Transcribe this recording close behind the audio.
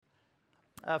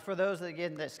For those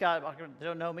that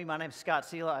don't know me, my name is Scott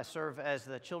Sela. I serve as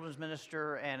the children's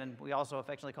minister, and we also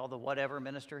affectionately call the whatever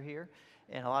minister here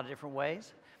in a lot of different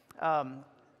ways.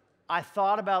 I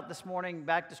thought about this morning,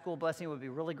 back to school blessing would be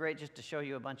really great just to show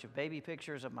you a bunch of baby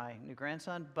pictures of my new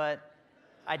grandson, but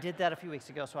I did that a few weeks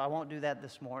ago, so I won't do that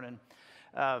this morning.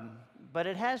 But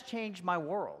it has changed my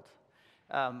world.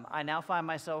 I now find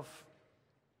myself,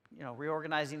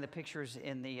 reorganizing the pictures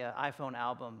in the iPhone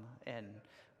album and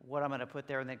what I'm going to put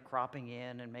there and then cropping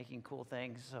in and making cool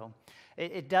things. So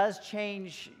it does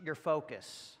change your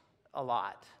focus a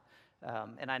lot.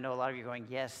 And I know a lot of you are going,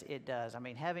 yes, it does. I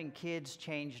mean, having kids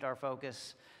changed our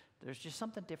focus. There's just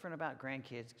something different about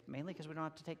grandkids, mainly because we don't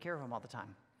have to take care of them all the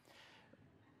time.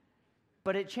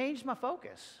 But it changed my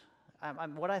focus.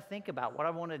 What I think about, what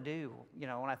I want to do. When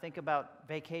I think about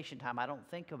vacation time, I don't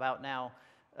think about now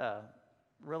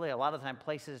really a lot of the time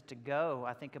places to go.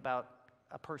 I think about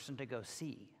a person to go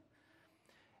see.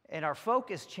 And our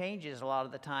focus changes a lot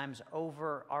of the times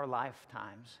over our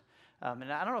lifetimes.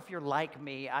 And I don't know if you're like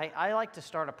me. I like to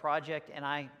start a project, and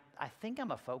I think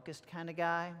I'm a focused kind of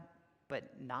guy, but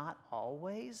not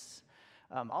always.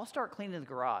 I'll start cleaning the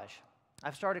garage.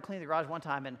 I've started cleaning the garage one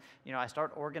time, and I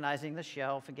start organizing the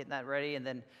shelf and getting that ready, and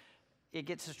then it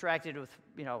gets distracted with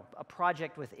a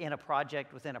project within a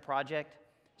project within a project.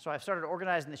 So I've started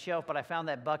organizing the shelf, but I found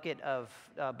that bucket of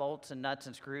bolts and nuts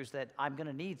and screws that I'm going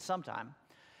to need sometime.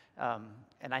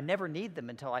 And I never need them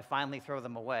until I finally throw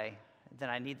them away. Then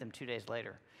I need them 2 days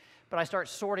later. But I start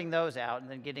sorting those out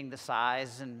and then getting the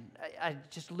size, and I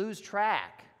just lose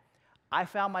track. I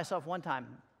found myself one time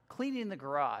cleaning the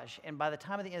garage, and by the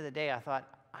time at the end of the day, I thought,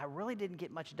 I really didn't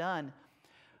get much done,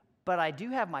 but I do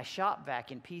have my shop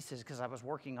vac in pieces because I was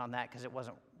working on that because it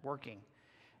wasn't working.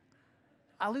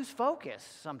 I lose focus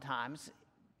sometimes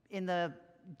in the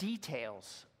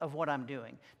details of what I'm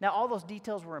doing. Now, all those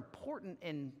details were important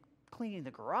in cleaning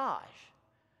the garage,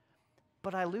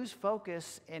 but I lose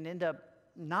focus and end up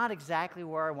not exactly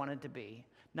where I wanted to be,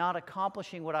 not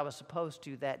accomplishing what I was supposed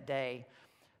to that day.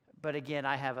 But again,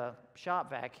 I have a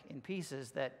shop vac in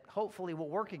pieces that hopefully will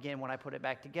work again when I put it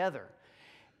back together.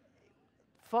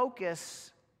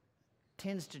 Focus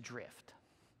tends to drift.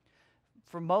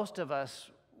 For most of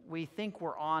us, we think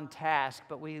we're on task,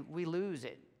 but we lose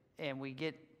it, and we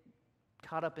get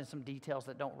caught up in some details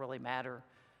that don't really matter,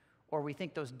 or we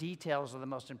think those details are the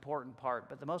most important part.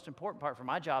 But the most important part for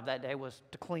my job that day was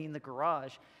to clean the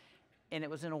garage, and it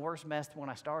was in a worse mess than when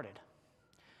I started.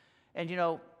 And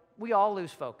we all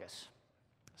lose focus.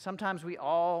 Sometimes we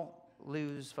all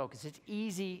lose focus. It's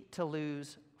easy to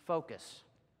lose focus.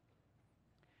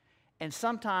 And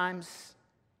sometimes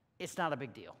it's not a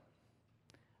big deal.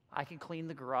 I can clean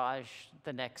the garage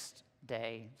the next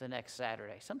day, the next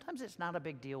Saturday. Sometimes it's not a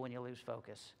big deal when you lose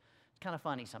focus. It's kind of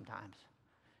funny sometimes,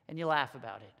 and you laugh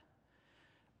about it.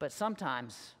 But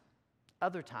sometimes,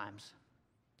 other times,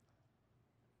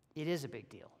 it is a big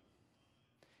deal.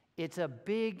 It's a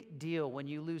big deal when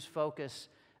you lose focus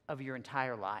of your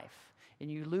entire life, and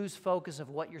you lose focus of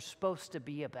what you're supposed to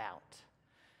be about.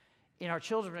 In our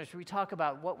children's ministry, we talk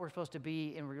about what we're supposed to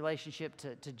be in relationship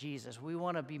to Jesus. We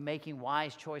want to be making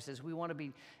wise choices. We want to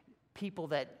be people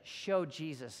that show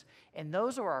Jesus. And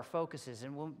those are our focuses.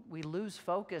 And when we lose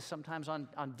focus sometimes on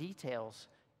details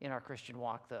in our Christian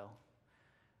walk, though.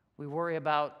 We worry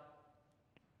about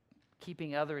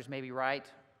keeping others maybe right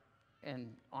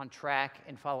and on track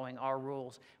and following our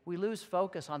rules. We lose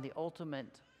focus on the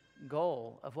ultimate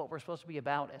goal of what we're supposed to be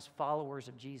about as followers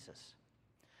of Jesus.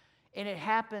 And it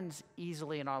happens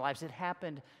easily in our lives. It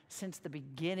happened since the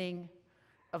beginning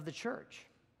of the church.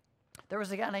 There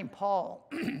was a guy named Paul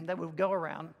that would go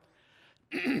around,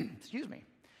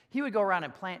 he would go around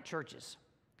and plant churches.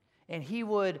 And he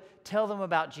would tell them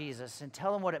about Jesus and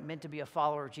tell them what it meant to be a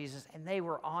follower of Jesus. And they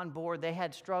were on board. They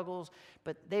had struggles,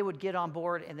 but they would get on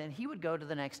board. And then he would go to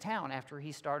the next town after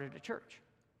he started a church.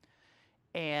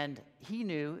 And he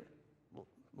knew,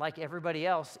 like everybody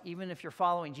else, even if you're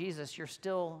following Jesus, you're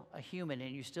still a human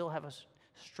and you still have a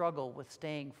struggle with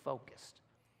staying focused.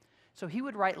 So he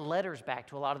would write letters back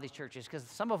to a lot of these churches because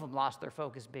some of them lost their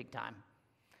focus big time.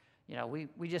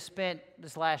 We just spent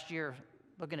this last year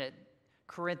looking at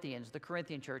the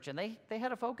Corinthian church, and they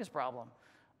had a focus problem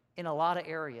in a lot of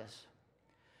areas.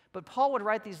 But Paul would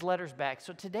write these letters back.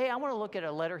 So today I want to look at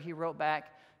a letter he wrote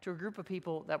back to a group of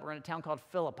people that were in a town called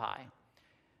Philippi.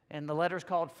 And the letter's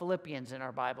called Philippians in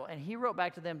our Bible. And he wrote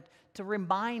back to them to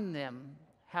remind them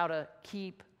how to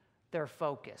keep their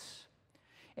focus.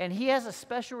 And he has a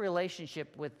special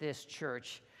relationship with this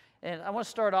church. And I want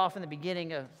to start off in the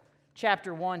beginning of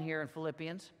chapter 1 here in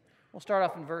Philippians. We'll start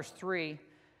off in verse 3.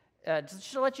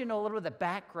 just to let you know a little bit of the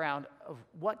background of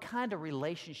what kind of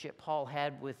relationship Paul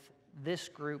had with this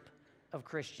group of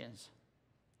Christians.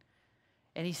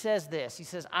 And he says this, he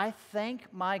says, I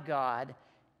thank my God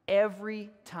every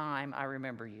time I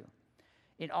remember you.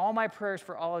 In all my prayers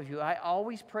for all of you, I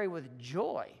always pray with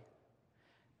joy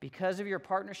because of your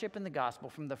partnership in the gospel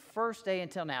from the first day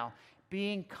until now,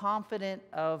 being confident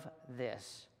of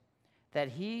this, that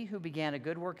he who began a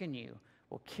good work in you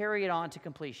will carry it on to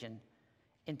completion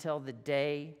until the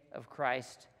day of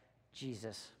Christ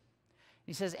Jesus.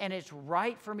 He says, and it's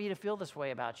right for me to feel this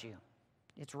way about you.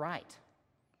 It's right.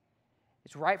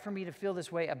 It's right for me to feel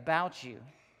this way about you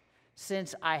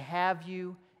since I have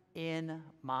you in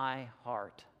my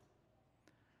heart.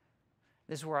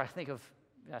 This is where I think of,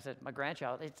 I said, my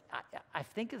grandchild. I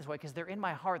think of this way because they're in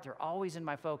my heart. They're always in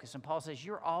my focus. And Paul says,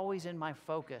 you're always in my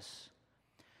focus.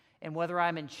 And whether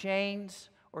I'm in chains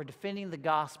or defending the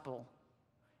gospel,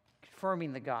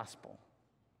 confirming the gospel,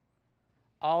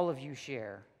 all of you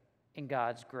share in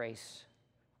God's grace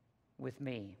with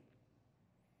me.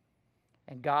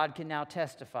 And God can now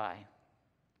testify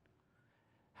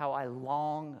how I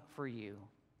long for you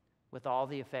with all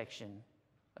the affection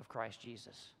of Christ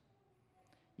Jesus.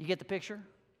 You get the picture?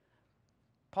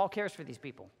 Paul cares for these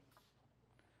people.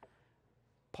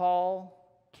 Paul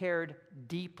cared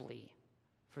deeply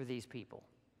for these people.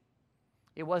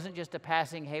 It wasn't just a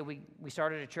passing, hey, we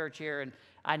started a church here and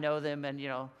I know them and,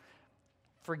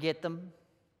 forget them.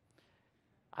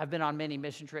 I've been on many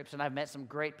mission trips and I've met some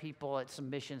great people at some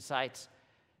mission sites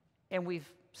and we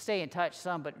stay in touch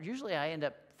some, but usually I end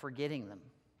up forgetting them.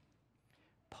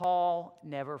 Paul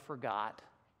never forgot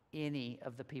any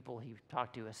of the people he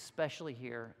talked to, especially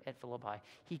here at Philippi.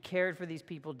 He cared for these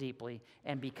people deeply,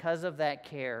 and because of that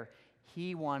care,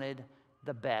 he wanted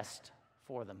the best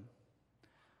for them.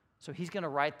 So he's going to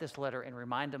write this letter and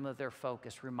remind them of their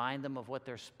focus, remind them of what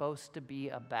they're supposed to be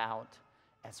about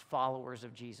as followers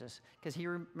of Jesus. Because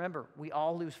remember, we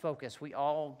all lose focus. We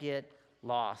all get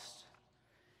lost.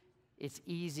 It's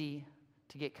easy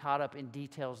to get caught up in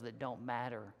details that don't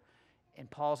matter. And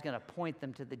Paul's going to point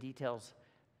them to the details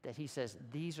that he says,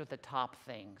 these are the top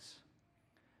things.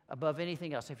 Above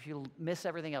anything else, if you miss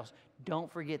everything else,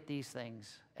 don't forget these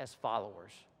things as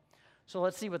followers. So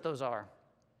let's see what those are.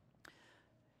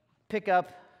 Pick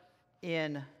up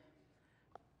in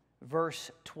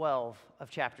verse 12 of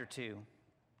chapter 2.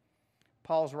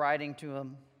 Paul's writing to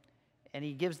them, and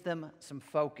he gives them some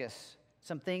focus,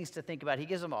 some things to think about. He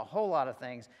gives them a whole lot of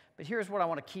things, but here's what I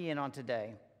want to key in on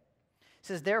today. It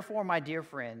says, therefore, my dear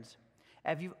friends,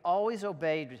 have you always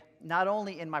obeyed, not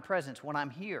only in my presence when I'm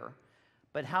here,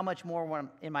 but how much more when I'm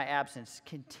in my absence?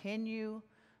 Continue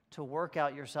to work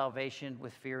out your salvation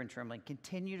with fear and trembling.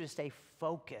 Continue to stay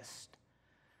focused.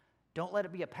 Don't let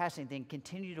it be a passing thing.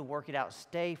 Continue to work it out.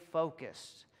 Stay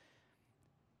focused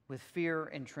with fear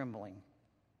and trembling.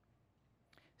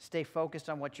 Stay focused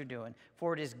on what you're doing.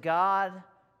 For it is God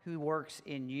who works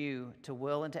in you to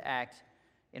will and to act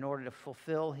in order to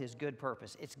fulfill his good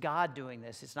purpose. It's God doing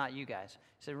this. It's not you guys.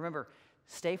 So remember,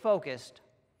 stay focused.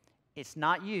 It's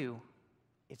not you.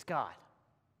 It's God.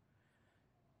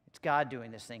 It's God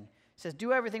doing this thing. It says,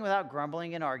 do everything without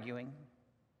grumbling and arguing.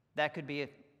 That could be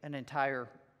an entire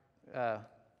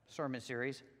sermon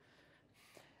series.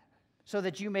 So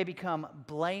that you may become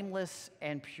blameless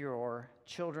and pure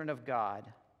children of God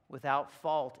without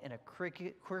fault in a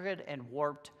crooked and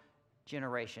warped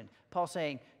generation. Paul's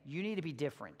saying, you need to be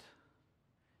different.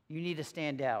 You need to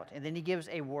stand out. And then he gives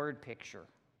a word picture.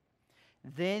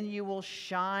 Then you will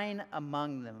shine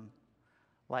among them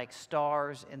like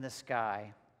stars in the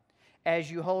sky as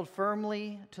you hold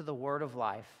firmly to the word of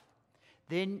life.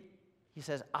 Then, he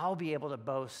says, I'll be able to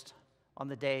boast on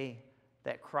the day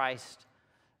that Christ,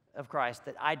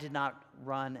 that I did not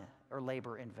run or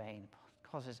labor in vain.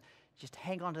 Paul says, just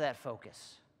hang on to that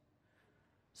focus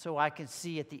so I can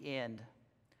see at the end,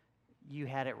 you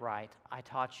had it right. I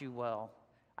taught you well.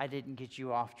 I didn't get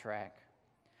you off track.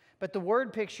 But the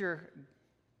word picture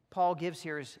Paul gives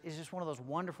here is just one of those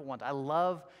wonderful ones. I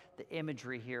love the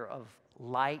imagery here of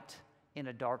light in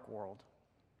a dark world.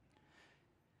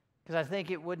 Because I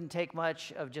think it wouldn't take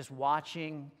much of just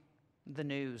watching the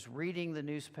news, reading the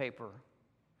newspaper,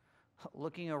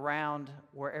 looking around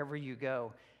wherever you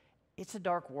go. It's a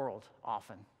dark world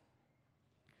often.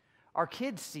 Our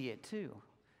kids see it too.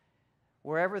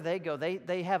 Wherever they go,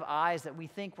 they have eyes that we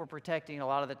think we're protecting a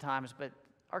lot of the times, but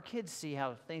our kids see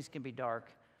how things can be dark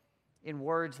in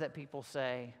words that people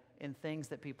say, in things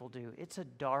that people do. It's a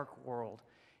dark world.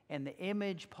 And the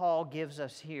image Paul gives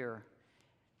us here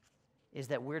is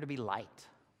that we're to be light.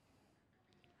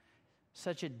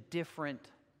 Such a different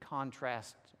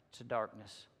contrast to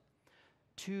darkness.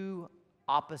 two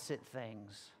opposite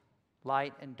things,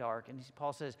 light and dark. And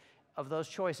Paul says, of those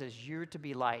choices, you're to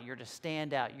be light, you're to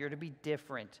stand out, you're to be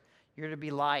different, you're to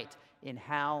be light in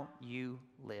how you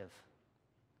live.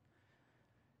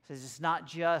 He says it's not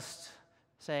just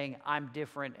saying I'm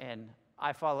different and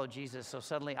I follow Jesus, so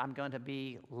suddenly I'm going to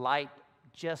be light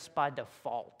just by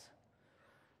default.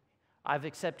 I've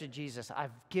accepted Jesus.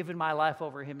 I've given my life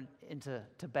over him into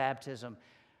baptism.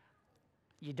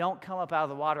 You don't come up out of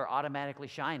the water automatically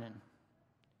shining.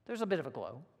 There's a bit of a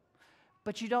glow.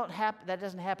 But that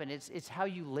doesn't happen. It's how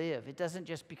you live. It doesn't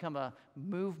just become a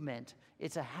movement.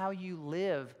 It's how you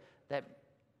live that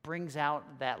brings out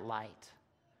that light,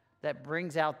 that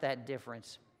brings out that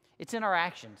difference. It's in our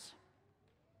actions.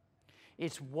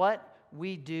 It's what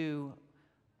we do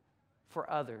for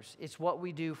others. It's what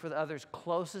we do for the others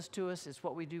closest to us. It's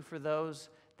what we do for those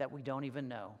that we don't even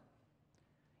know.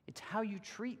 It's how you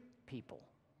treat people.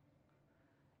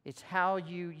 It's how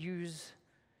you use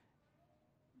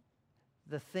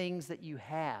the things that you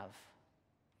have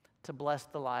to bless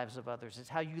the lives of others. It's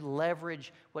how you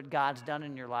leverage what God's done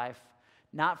in your life,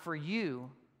 not for you,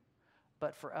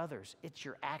 but for others. It's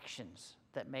your actions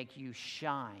that make you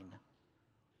shine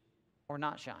or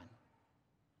not shine.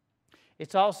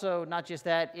 It's also not just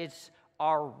that, it's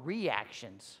our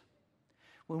reactions.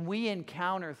 When we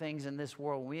encounter things in this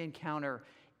world, when we encounter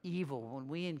evil, when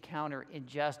we encounter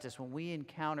injustice, when we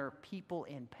encounter people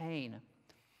in pain,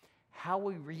 how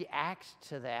we react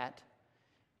to that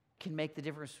can make the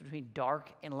difference between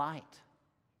dark and light.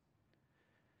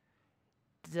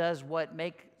 Does what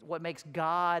makes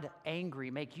God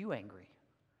angry make you angry?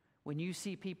 When you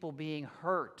see people being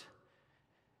hurt,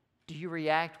 do you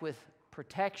react with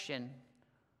protection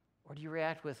or do you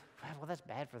react with, well, that's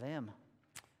bad for them.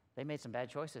 They made some bad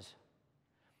choices.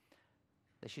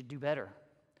 They should do better.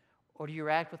 Or do you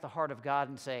react with the heart of God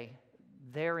and say,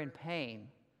 they're in pain.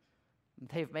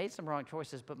 They've made some wrong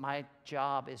choices, but my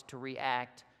job is to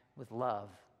react with love,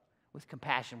 with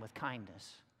compassion, with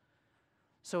kindness.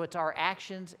 So it's our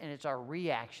actions and it's our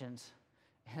reactions,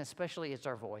 and especially it's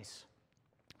our voice.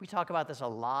 We talk about this a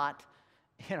lot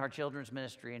in our children's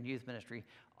ministry and youth ministry.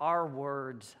 Our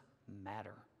words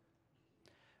matter.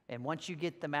 And once you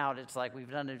get them out, it's like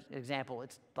we've done an example.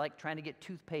 It's like trying to get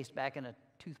toothpaste back in a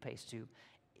toothpaste tube.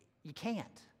 You can't.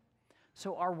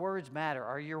 So our words matter.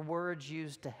 Are your words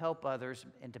used to help others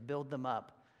and to build them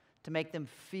up, to make them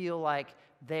feel like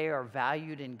they are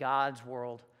valued in God's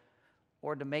world,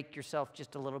 or to make yourself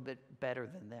just a little bit better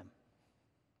than them?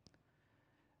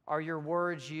 Are your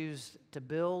words used to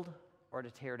build or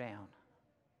to tear down?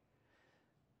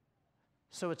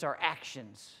 So it's our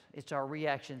actions, it's our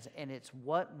reactions, and it's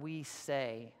what we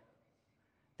say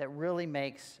that really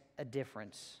makes a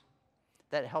difference,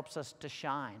 that helps us to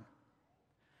shine.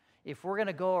 If we're going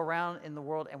to go around in the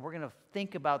world and we're going to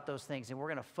think about those things and we're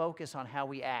going to focus on how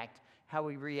we act, how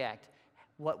we react,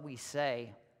 what we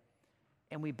say,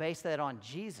 and we base that on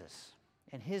Jesus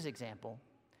and his example,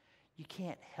 you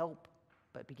can't help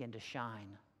but begin to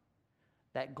shine.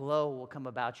 That glow will come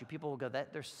about you. People will go,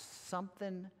 there's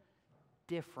something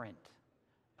different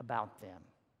about them.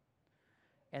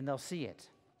 And they'll see it.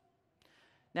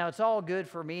 Now, it's all good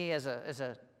for me as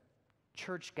a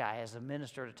church guy, as a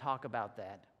minister, to talk about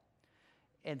that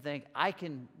and think, I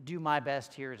can do my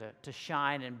best here to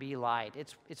shine and be light.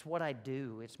 It's what I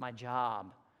do. It's my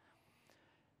job.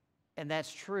 And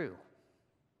that's true.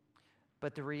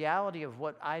 But the reality of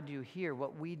what I do here,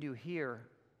 what we do here,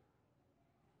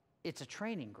 it's a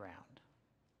training ground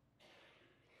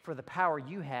for the power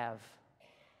you have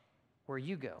where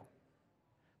you go,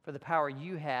 for the power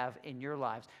you have in your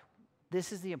lives.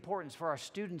 This is the importance for our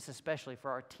students, especially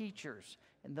for our teachers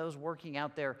and those working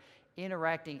out there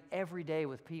interacting every day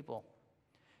with people.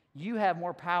 You have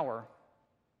more power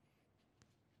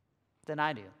than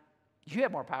I do. You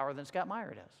have more power than Scott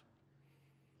Meyer does.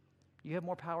 You have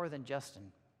more power than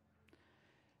Justin,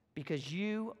 because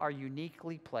you are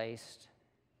uniquely placed.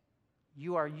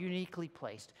 You are uniquely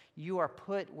placed. You are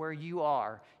put where you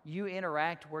are. You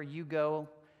interact where you go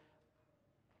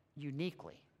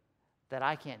uniquely that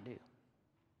I can't do.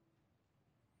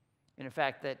 And in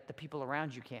fact, that the people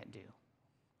around you can't do,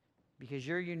 because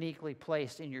you're uniquely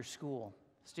placed in your school.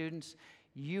 Students,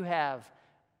 you have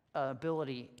an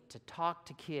ability to talk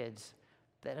to kids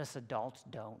that us adults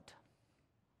don't.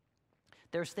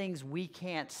 There's things we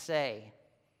can't say.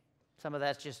 Some of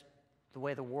that's just the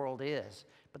way the world is.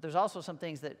 But there's also some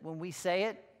things that when we say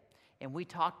it and we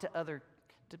talk to other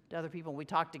people, and we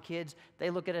talk to kids, they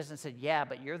look at us and say, yeah,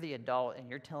 but you're the adult and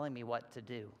you're telling me what to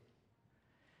do.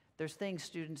 There's things,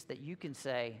 students, that you can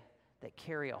say that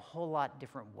carry a whole lot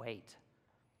different weight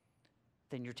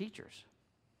than your teachers.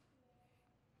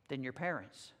 than your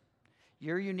parents.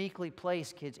 You're uniquely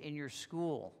placed, kids, in your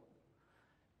school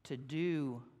to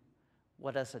do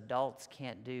what us adults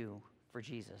can't do for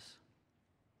Jesus.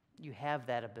 You have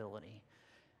that ability.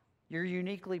 You're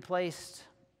uniquely placed,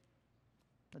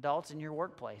 adults, in your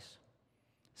workplace.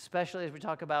 Especially as we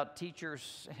talk about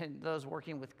teachers and those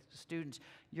working with students,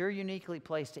 you're uniquely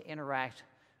placed to interact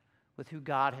with who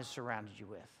God has surrounded you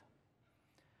with.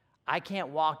 I can't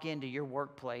walk into your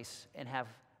workplace and have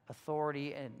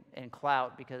authority and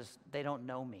clout because they don't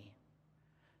know me,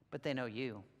 but they know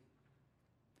you.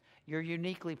 You're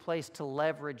uniquely placed to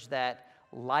leverage that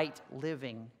light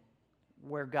living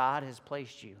where God has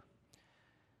placed you.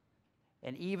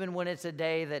 And even when it's a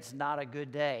day that's not a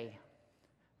good day,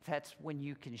 that's when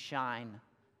you can shine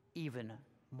even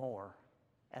more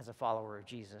as a follower of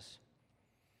Jesus.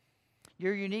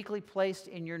 You're uniquely placed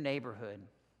in your neighborhood.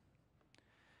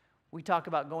 We talk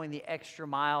about going the extra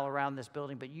mile around this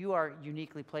building, but you are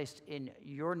uniquely placed in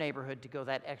your neighborhood to go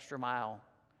that extra mile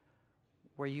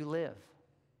where you live.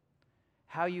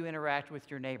 How you interact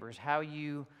with your neighbors, how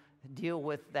you deal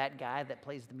with that guy that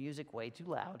plays the music way too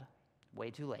loud, way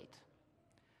too late.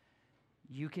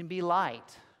 You can be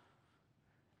light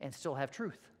and still have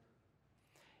truth.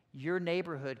 Your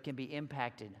neighborhood can be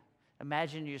impacted.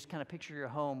 Imagine you just kind of picture your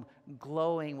home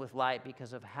glowing with light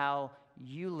because of how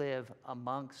you live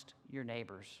amongst your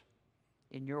neighbors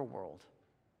in your world.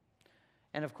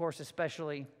 And of course,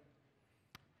 especially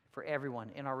for everyone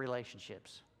in our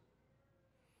relationships.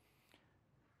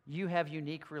 You have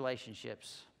unique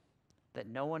relationships that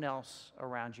no one else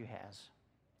around you has.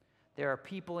 There are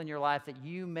people in your life that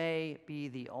you may be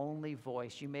the only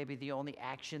voice, you may be the only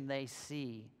action they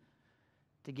see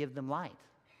to give them light.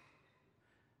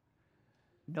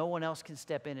 No one else can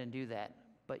step in and do that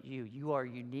but you. You are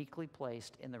uniquely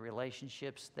placed in the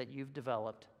relationships that you've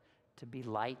developed to be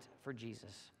light for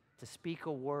Jesus, to speak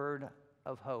a word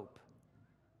of hope,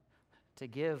 to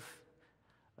give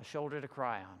a shoulder to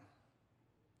cry on,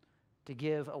 to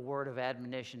give a word of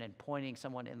admonition and pointing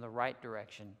someone in the right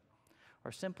direction,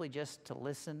 or simply just to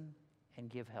listen and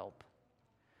give help.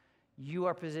 You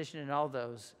are positioned in all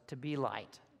those to be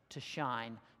light, to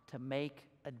shine, to make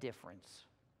a difference.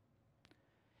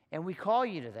 And we call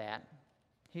you to that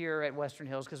here at Western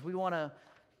Hills because we want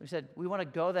to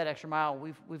go that extra mile.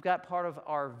 We've got part of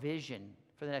our vision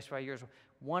for the next 5 years.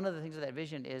 One of the things of that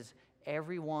vision is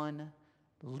everyone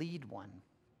lead one.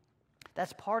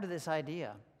 That's part of this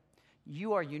idea.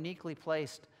 You are uniquely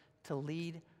placed to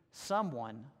lead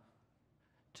someone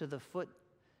to the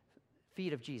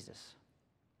feet of Jesus,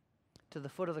 to the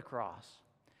foot of the cross.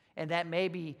 And that may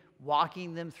be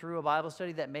walking them through a Bible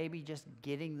study, that may be just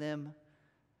getting them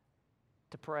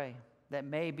to pray, that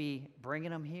may be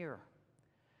bringing them here.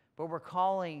 But we're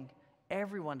calling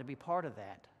everyone to be part of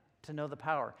that, to know the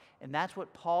power. And that's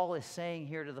what Paul is saying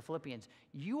here to the Philippians.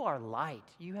 You are light.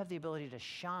 You have the ability to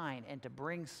shine and to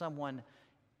bring someone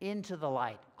into the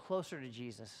light, closer to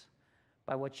Jesus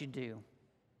by what you do.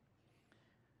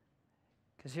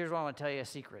 Because here's what I want to tell you, a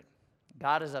secret.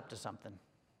 God is up to something.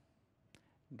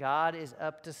 God is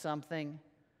up to something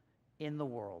in the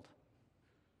world.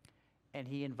 And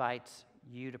he invites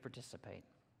you to participate.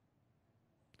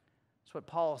 That's what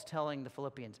Paul is telling the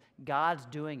Philippians. God's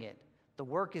doing it. The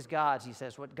work is God's, he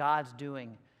says. What God's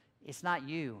doing, it's not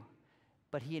you,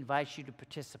 but he invites you to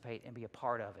participate and be a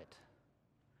part of it.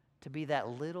 To be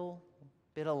that little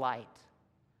bit of light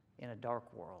in a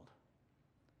dark world.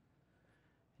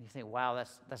 And you think, wow,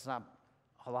 that's not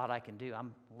a lot I can do.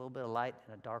 I'm a little bit of light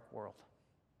in a dark world.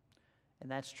 And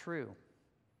that's true.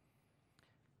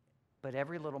 But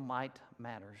every little mite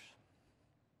matters.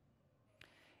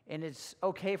 And it's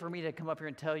okay for me to come up here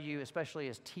and tell you, especially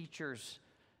as teachers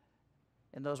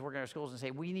and those working in our schools, and say,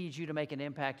 we need you to make an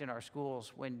impact in our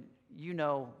schools when you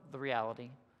know the reality.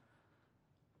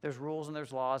 There's rules and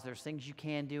there's laws. There's things you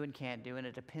can do and can't do, and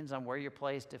it depends on where you're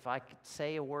placed. If I could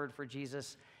say a word for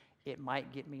Jesus, it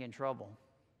might get me in trouble.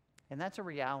 And that's a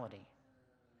reality. And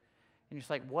you're just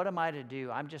like, what am I to do?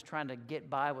 I'm just trying to get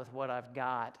by with what I've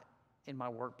got in my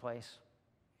workplace,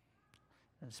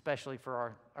 and especially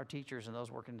for our teachers and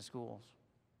those working in the schools.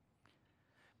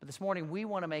 But this morning, we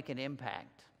want to make an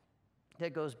impact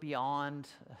that goes beyond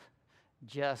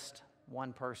just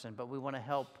one person, but we want to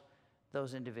help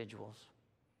those individuals.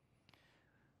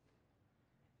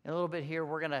 In a little bit here,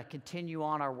 we're going to continue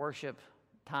on our worship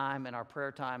time and our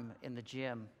prayer time in the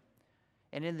gym.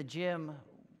 And in the gym,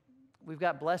 we've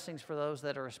got blessings for those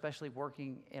that are especially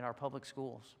working in our public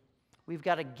schools. We've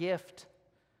got a gift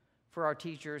for our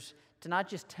teachers to not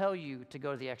just tell you to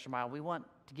go the extra mile. We want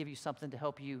to give you something to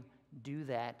help you do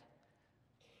that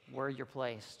where you're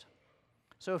placed.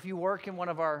 So if you work in one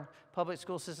of our public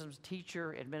school systems,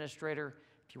 teacher, administrator,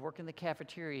 if you work in the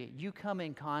cafeteria, you come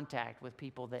in contact with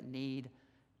people that need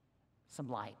some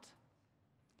light.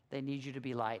 They need you to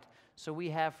be light. So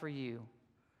we have for you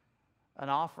an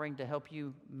offering to help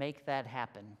you make that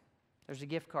happen. There's a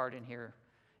gift card in here.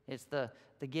 It's the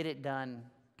Get It Done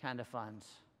kind of funds.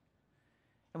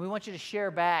 And we want you to share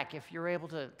back if you're able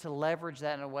to leverage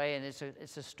that in a way, and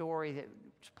it's a story that,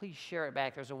 please share it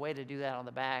back. There's a way to do that on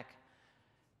the back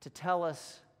to tell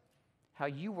us how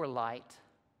you were light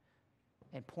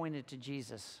and pointed to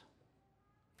Jesus.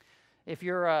 If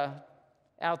you're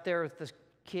out there with the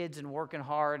kids and working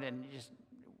hard and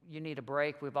you need a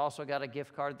break, we've also got a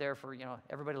gift card there for,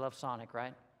 everybody loves Sonic,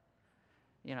 right?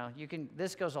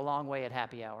 This goes a long way at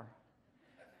happy hour.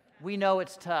 We know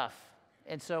it's tough.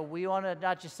 And so we want to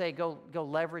not just say, go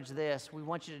leverage this. We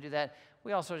want you to do that.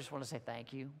 We also just want to say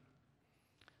thank you.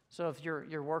 So if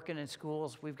you're working in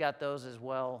schools, we've got those as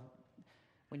well.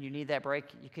 When you need that break,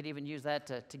 you could even use that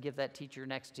to give that teacher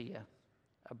next to you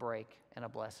a break and a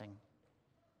blessing.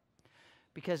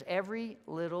 Because every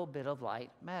little bit of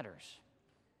light matters.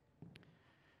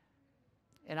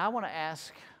 And I want to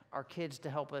ask our kids to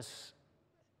help us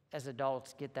as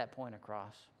adults get that point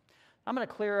across. I'm going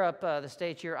to clear up the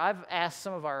stage here. I've asked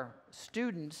some of our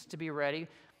students to be ready,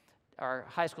 our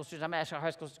high school students. I'm asking our high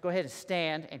school students, go ahead and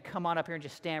stand and come on up here and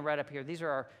just stand right up here. These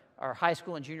are our high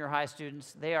school and junior high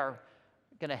students. They are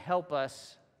going to help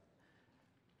us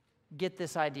get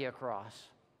this idea across.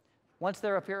 Once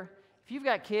they're up here, if you've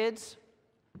got kids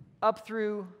up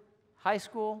through high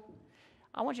school,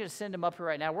 I want you to send them up here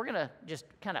right now. We're going to just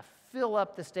kind of fill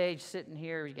up the stage sitting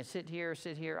here. You can sit here,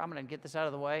 sit here. I'm going to get this out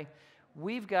of the way.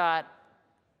 We've got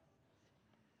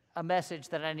a message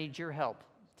that I need your help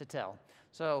to tell.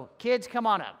 So, kids, come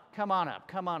on up, come on up,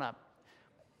 come on up.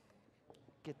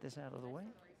 Get this out of the way.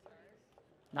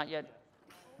 Not yet.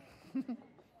 Can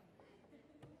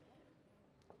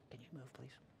you move,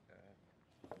 please?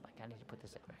 Like, I need to put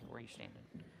this up. Where are you standing?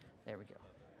 There we go.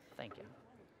 Thank you.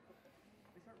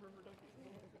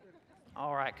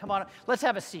 All right, come on. Let's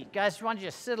have a seat. Guys, why don't you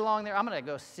just sit along there? I'm going to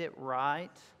go sit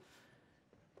right.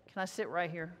 Can I sit right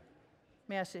here?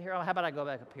 May I sit here? Oh, how about I go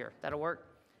back up here? That'll work?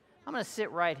 I'm going to sit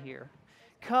right here.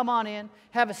 Come on in.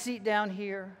 Have a seat down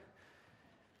here.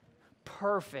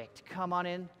 Perfect. Come on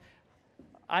in.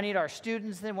 I need our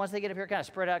students then, once they get up here, kind of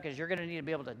spread out because you're going to need to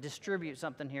be able to distribute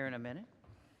something here in a minute.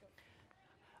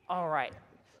 All right.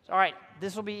 All right.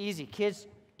 This will be easy. Kids,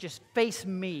 just face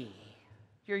me.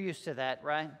 You're used to that,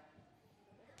 right?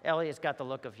 Elliot's got the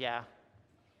look of, yeah.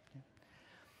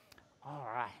 All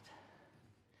right.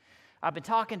 I've been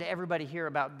talking to everybody here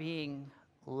about being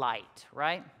light,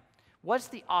 right? What's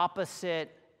the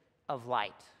opposite of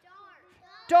light?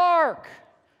 Dark.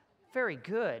 Very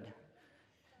good.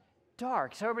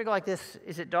 Dark. So everybody go like this.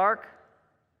 Is it dark?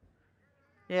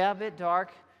 Yeah, a bit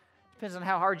dark. Depends on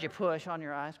how hard you push on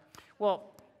your eyes. Well,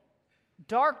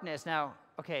 darkness. Now,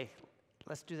 okay,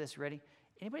 let's do this. Ready?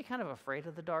 Anybody kind of afraid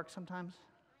of the dark sometimes?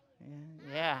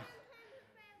 Yeah.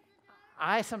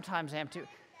 I sometimes am too.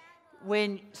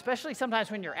 Especially sometimes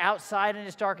when you're outside and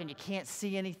it's dark and you can't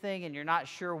see anything and you're not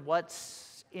sure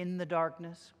what's in the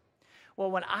darkness. Well,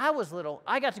 when I was little,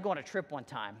 I got to go on a trip one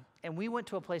time, and we went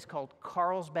to a place called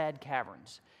Carlsbad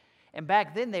Caverns. And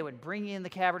back then, they would bring you in the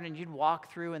cavern, and you'd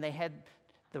walk through, and they had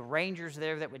the rangers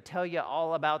there that would tell you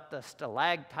all about the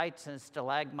stalactites and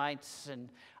stalagmites, and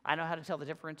I know how to tell the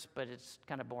difference, but it's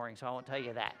kind of boring, so I won't tell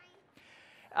you that.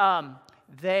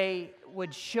 They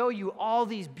would show you all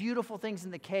these beautiful things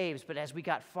in the caves, but as we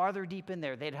got farther deep in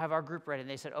there, they'd have our group ready, and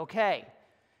they said, okay,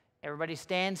 everybody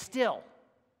stand still.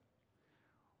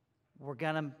 We're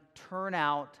going to turn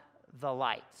out the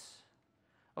lights.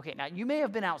 Okay, now you may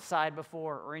have been outside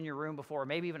before or in your room before, or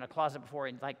maybe even a closet before,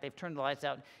 and like they've turned the lights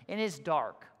out, and it's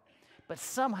dark. But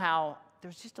somehow,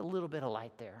 there's just a little bit of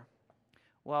light there.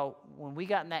 Well, when we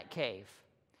got in that cave,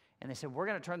 and they said, we're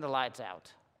going to turn the lights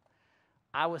out,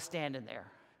 I was standing there,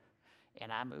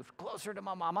 and I moved closer to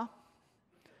my mama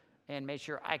and made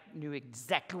sure I knew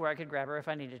exactly where I could grab her if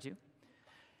I needed to.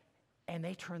 And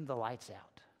they turned the lights out.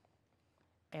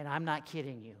 And I'm not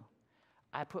kidding you.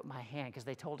 I put my hand, because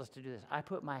they told us to do this, I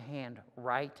put my hand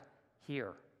right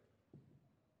here.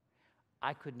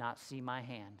 I could not see my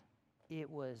hand. It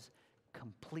was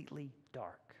completely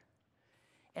dark.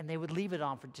 And they would leave it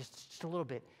on for just a little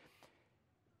bit.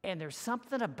 And there's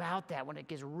something about that when it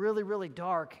gets really, really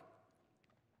dark,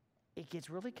 it gets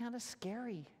really kind of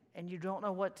scary, and you don't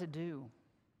know what to do.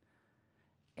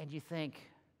 And you think,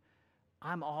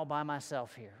 I'm all by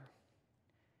myself here.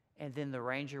 And then the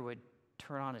ranger would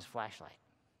turn on his flashlight.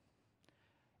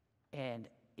 And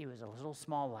it was a little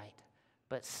small light,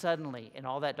 But suddenly, in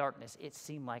all that darkness, it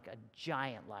seemed like a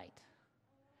giant light.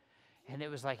 And it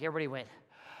was like everybody went,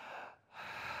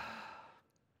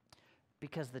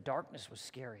 because the darkness was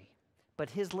scary. But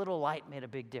his little light made a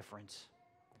big difference.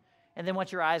 And then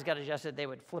once your eyes got adjusted, they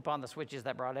would flip on the switches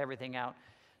that brought everything out.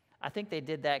 I think they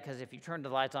did that because if you turned the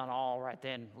lights on all right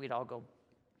then, we'd all go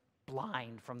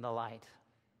blind from the light.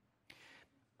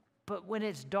 But when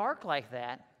it's dark like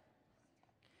that,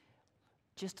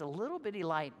 just a little bitty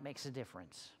light makes a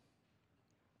difference.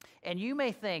 And you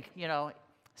may think,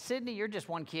 Sydney, you're just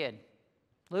one kid.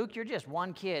 Luke, you're just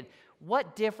one kid.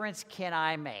 What difference can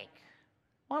I make?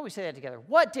 Why don't we say that together?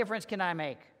 What difference can I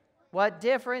make? What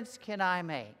difference can I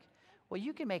make? Well,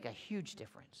 you can make a huge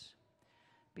difference.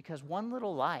 Because one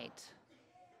little light,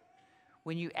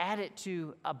 when you add it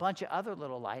to a bunch of other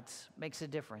little lights, makes a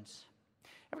difference.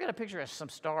 I've got a picture of some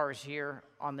stars here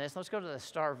on this. Let's go to the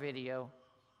star video.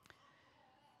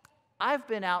 I've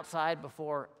been outside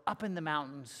before, up in the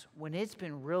mountains, when it's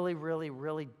been really, really,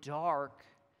 really dark,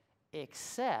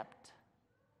 except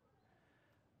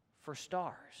for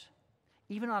stars.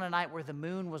 Even on a night where the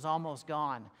moon was almost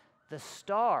gone, the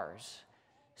stars,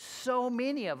 so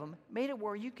many of them, made it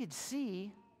where you could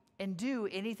see and do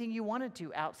anything you wanted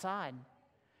to outside,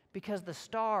 because the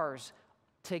stars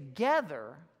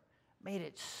together made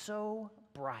it so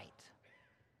bright.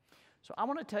 So I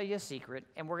want to tell you a secret,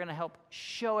 and we're going to help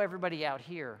show everybody out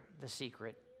here the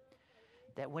secret,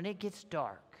 that when it gets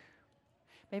dark,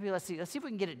 maybe let's see if we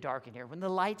can get it dark in here. When the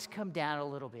lights come down a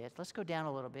little bit, let's go down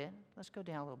a little bit. Let's go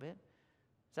down a little bit.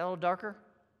 Is that a little darker?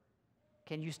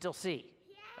 Can you still see?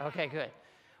 Yeah. Okay, good.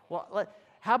 Well,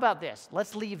 how about this?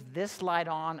 Let's leave this light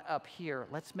on up here.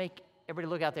 Let's make everybody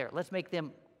look out there. Let's make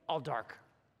them all dark.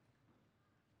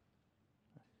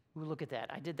 Ooh, look at that.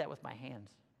 I did that with my hands.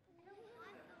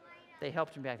 They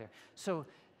helped me back there. So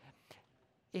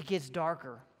it gets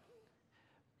darker,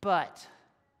 but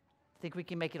think we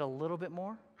can make it a little bit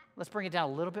more? Let's bring it down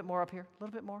a little bit more up here. A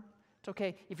little bit more. It's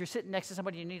okay. If you're sitting next to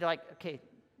somebody, you need to hey,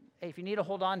 if you need to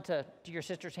hold on to your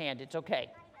sister's hand, it's okay.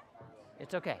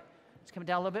 It's okay. It's coming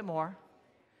down a little bit more.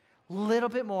 A little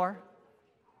bit more.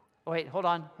 Oh, wait, hold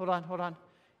on.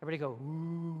 Everybody go,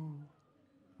 ooh.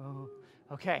 Oh,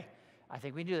 okay. I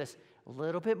think we can do this. A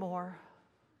little bit more.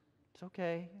 It's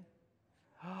okay.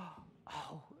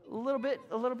 Oh, a little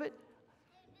bit.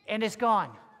 And it's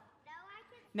gone.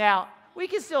 Now, we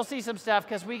can still see some stuff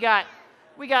because we got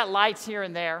lights here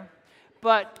and there.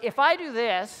 But if I do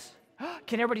this,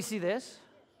 can everybody see this?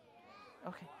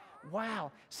 Okay.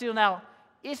 Wow. See, now,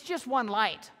 it's just one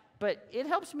light, but it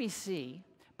helps me see.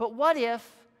 But what if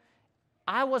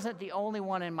I wasn't the only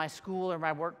one in my school or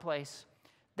my workplace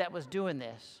that was doing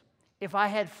this? If I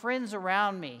had friends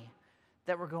around me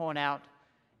that were going out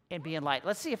and being light.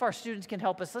 Let's see if our students can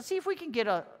help us. Let's see if we can get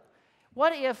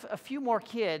what if a few more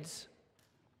kids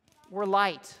were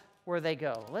light where they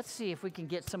go? Let's see if we can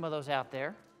get some of those out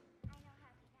there.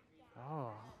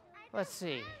 Oh, let's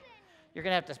see. You're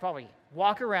going to have to probably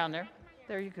walk around there.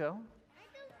 There you go.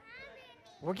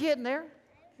 We're getting there.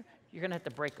 You're going to have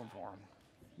to break them for them.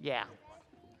 Yeah.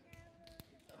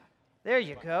 There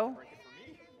you go.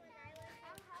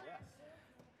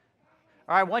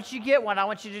 All right, once you get one, I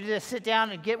want you to just sit down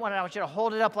and get one, and I want you to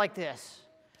hold it up like this.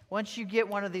 Once you get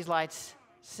one of these lights,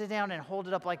 sit down and hold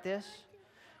it up like this.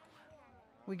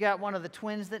 We got one of the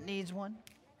twins that needs one.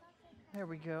 There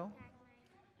we go.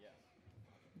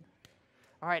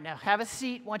 All right, now have a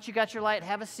seat. Once you got your light,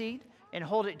 have a seat and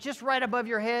hold it just right above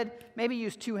your head. Maybe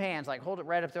use two hands, like hold it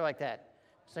right up there like that.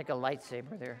 It's like a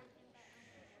lightsaber there.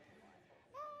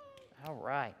 All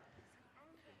right.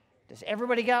 Does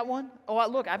everybody got one? Oh,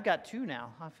 look, I've got two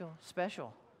now. I feel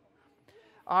special.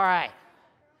 All right.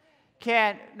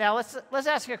 Now let's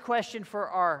ask a question for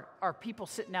our people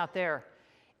sitting out there.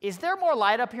 Is there more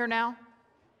light up here now?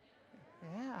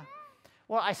 Yeah.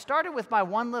 Well, I started with my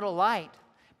one little light,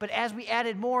 but as we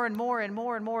added more and more and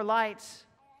more and more lights,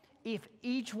 if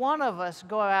each one of us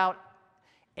go out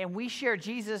and we share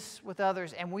Jesus with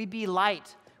others and we be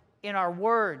light in our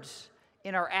words,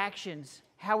 in our actions,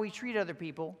 how we treat other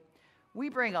people, we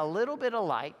bring a little bit of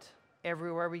light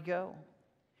everywhere we go.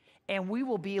 And we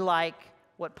will be like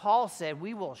what Paul said,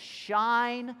 we will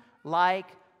shine like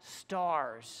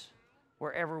stars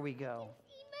wherever we go.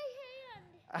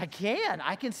 I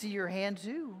can see your hand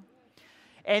too.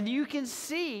 And you can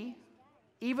see,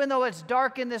 even though it's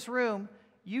dark in this room,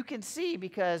 you can see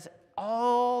because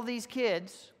all these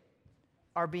kids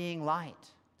are being light.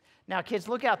 Now, kids,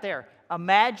 look out there.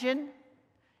 Imagine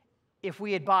if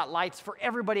we had bought lights for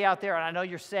everybody out there, and I know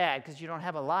you're sad because you don't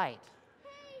have a light.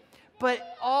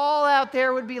 But all out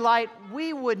there would be light.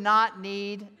 We would not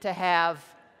need to have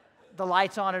the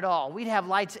lights on at all. We'd have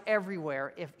lights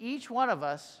everywhere if each one of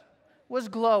us was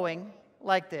glowing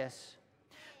like this.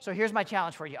 So here's my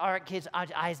challenge for you. All right, kids,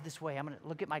 eyes this way. I'm going to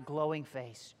look at my glowing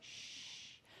face.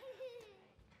 Shh.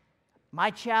 My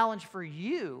challenge for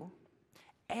you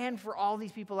and for all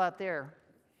these people out there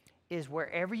is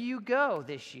wherever you go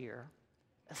this year,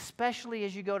 especially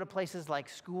as you go to places like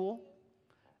school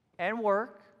and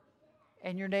work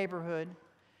and your neighborhood,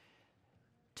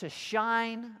 to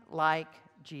shine like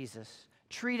Jesus.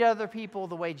 Treat other people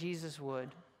the way Jesus would,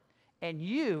 and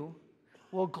you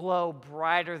will glow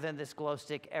brighter than this glow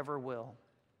stick ever will.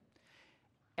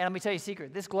 And let me tell you a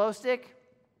secret. This glow stick,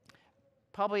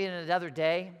 probably in another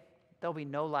day, there'll be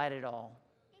no light at all.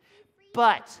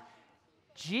 But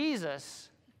Jesus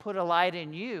put a light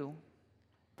in you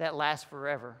that lasts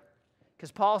forever.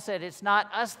 Because Paul said it's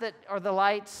not us that are the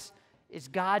lights, it's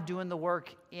God doing the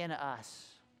work in us.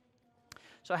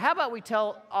 So how about we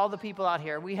tell all the people out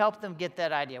here, we help them get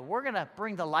that idea. We're going to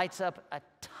bring the lights up a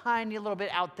tiny little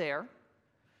bit out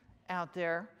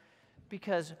there,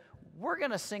 because we're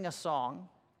going to sing a song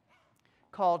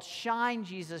called Shine,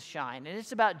 Jesus, Shine. And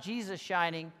it's about Jesus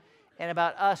shining and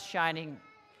about us shining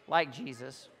like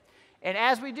Jesus. And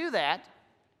as we do that,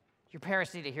 your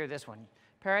parents need to hear this one.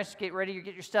 Parents, get ready to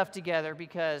get your stuff together,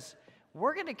 because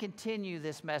we're going to continue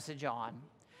this message on.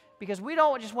 Because we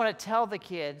don't just want to tell the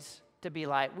kids to be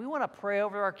light. We want to pray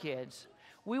over our kids.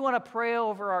 We want to pray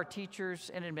over our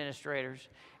teachers and administrators.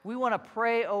 We want to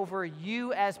pray over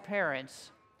you as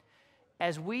parents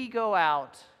as we go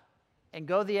out and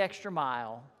go the extra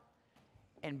mile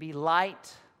and be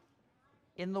light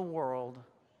in the world,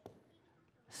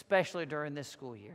 especially during this school year.